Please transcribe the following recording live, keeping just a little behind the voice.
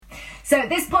So at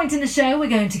this point in the show, we're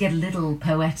going to get a little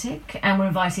poetic, and we're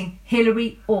inviting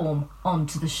Hilary Orme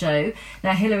onto the show.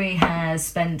 Now, Hilary has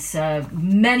spent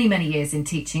many, many years in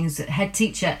teaching, as head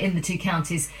teacher in the two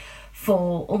counties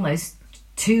for almost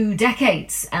 2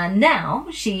 decades, and now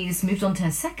she's moved on to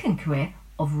her second career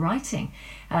of writing.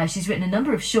 She's written a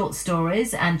number of short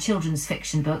stories and children's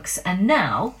fiction books, and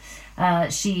now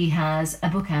she has a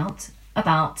book out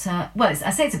about,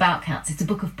 I say it's about cats, it's a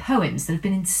book of poems that have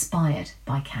been inspired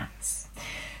by cats.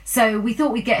 So we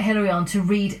thought we'd get Hilary on to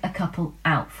read a couple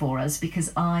out for us,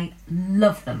 because I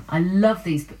love them. I love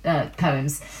these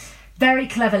poems. Very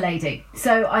clever lady.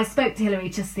 So I spoke to Hilary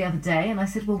just the other day and I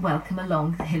said, well, welcome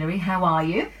along, Hilary. How are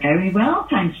you? Very well,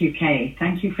 thank you, Kay.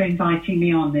 Thank you for inviting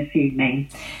me on this evening.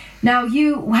 Now,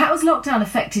 how has lockdown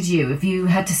affected you? Have you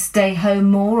had to stay home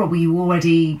more, or were you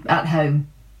already at home?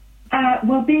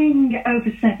 Well, being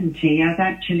over 70, I've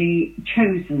actually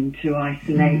chosen to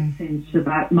isolate since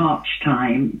about March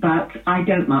time, but I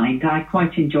don't mind. I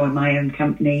quite enjoy my own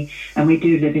company, and we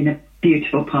do live in a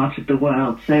beautiful part of the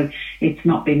world, so it's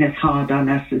not been as hard on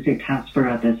us as it has for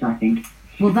others, I think.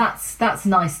 Well, that's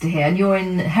nice to hear. And you're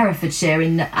in Herefordshire,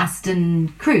 in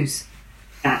Aston Cruise.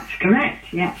 That's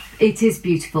correct, yes. It is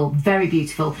beautiful, very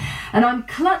beautiful. And I'm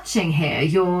clutching here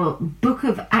your Book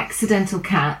of Accidental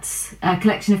Cats, a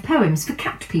collection of poems for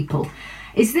cat people.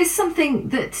 Is this something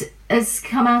that has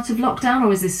come out of lockdown,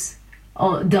 or is this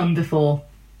done before?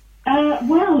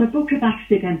 Well, the Book of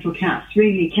Accidental Cats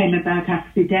really came about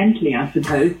accidentally, I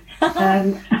suppose.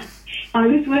 I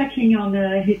was working on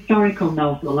a historical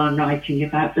novel I'm writing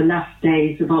about the last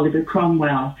days of Oliver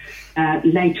Cromwell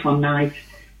late one night.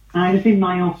 I was in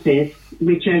my office,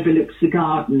 which overlooks the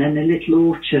garden and a little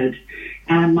orchard,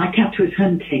 and my cat was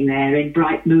hunting there in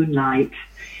bright moonlight.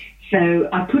 So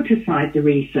I put aside the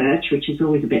research, which is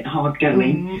always a bit hard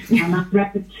going, and I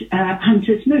wrote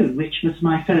Hunter's Moon, which was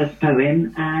my first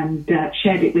poem, and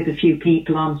shared it with a few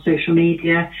people on social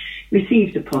media,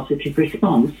 received a positive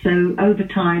response. So over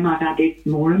time, I've added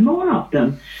more and more of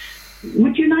them.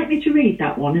 Would you like me to read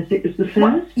that one, as it was the first?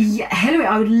 Well, yeah, Hilary,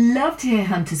 I would love to hear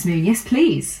Hunter's Moon. Yes,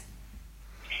 please.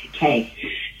 Okay.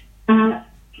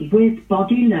 With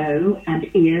body low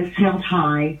and ears held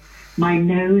high, my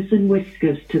nose and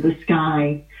whiskers to the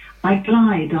sky, I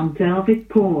glide on velvet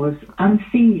paws,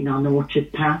 unseen on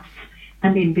orchard paths,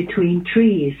 and in between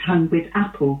trees hung with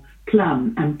apple,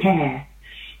 plum and pear.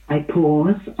 I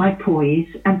pause, I poise,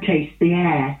 and taste the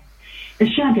air. A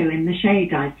shadow in the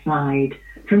shade I slide,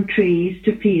 from trees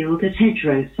to field at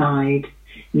hedgerow side.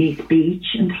 'Neath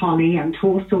beech and holly and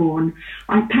hawthorn,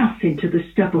 I pass into the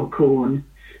stubble corn.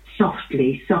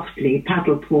 Softly, softly,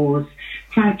 paddle paws,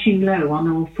 crouching low on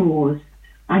all fours.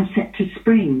 I'm set to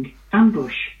spring,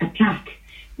 ambush, attack,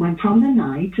 when from the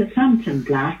night a phantom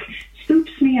black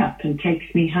scoops me up and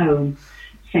takes me home.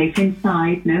 Safe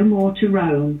inside, no more to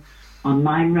roam. On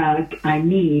my rug I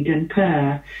knead and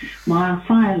purr, while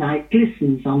firelight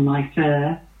glistens on my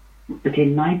fur. But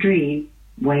in my dream,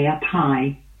 way up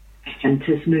high, a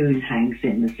hunter's moon hangs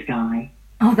in the sky.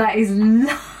 Oh, that is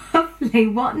lovely.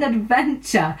 What an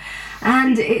adventure.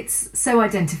 And it's so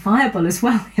identifiable as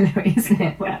well, Hilary, isn't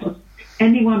it? Well,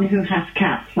 anyone who has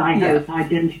cats, I hope,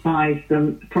 identifies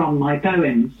them from my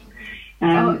poems.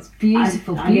 It's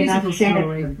beautiful, beautiful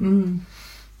story.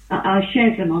 I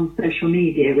share them on social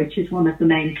media, which is one of the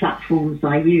main platforms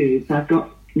I use. I've got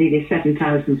nearly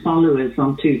 7,000 followers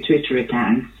on 2 Twitter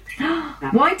accounts.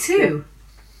 Why 2?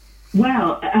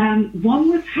 Well,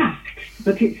 one was hacked,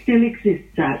 but it still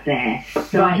exists out there.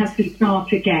 So I have to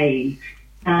start again.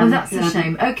 And, that's a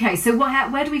shame. Okay, so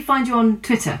where do we find you on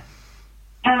Twitter?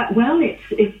 Well,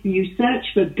 if you search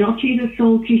for Dottie the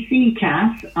Salty Sea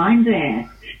Cat, I'm there.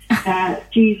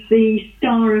 She's the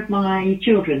star of my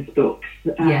children's books,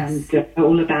 and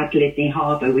all about Lydney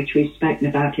Harbour, which we've spoken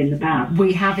about in the past.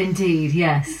 We have indeed,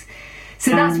 yes.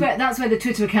 So that's where the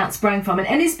Twitter account sprang from.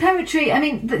 And is poetry, I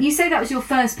mean, you say that was your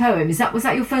first poem. Was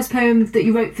that your first poem that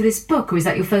you wrote for this book, or is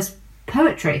that your first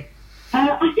poetry?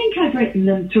 I think I've written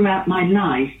them throughout my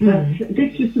life, but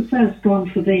this was the first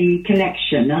one for the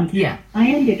collection, and I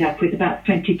ended up with about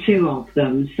 22 of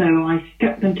them, so I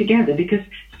stuck them together because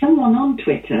someone on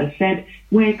Twitter said,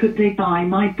 where could they buy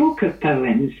my book of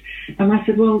poems? And I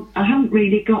said, well, I haven't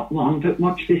really got one, but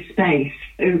watch this space.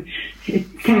 So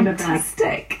it came about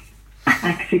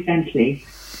accidentally.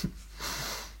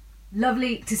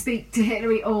 Lovely to speak to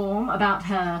Hilary Orme about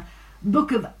her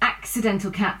Book of Accidental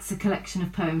Cats, a collection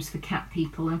of poems for cat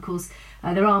people. And of course,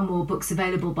 there are more books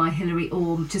available by Hilary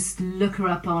Orme. Just look her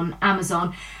up on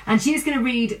Amazon. And she is going to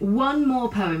read one more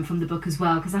poem from the book as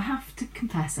well, because I have to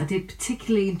confess, I did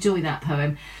particularly enjoy that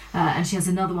poem. And she has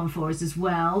another one for us as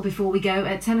well before we go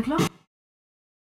at 10 o'clock.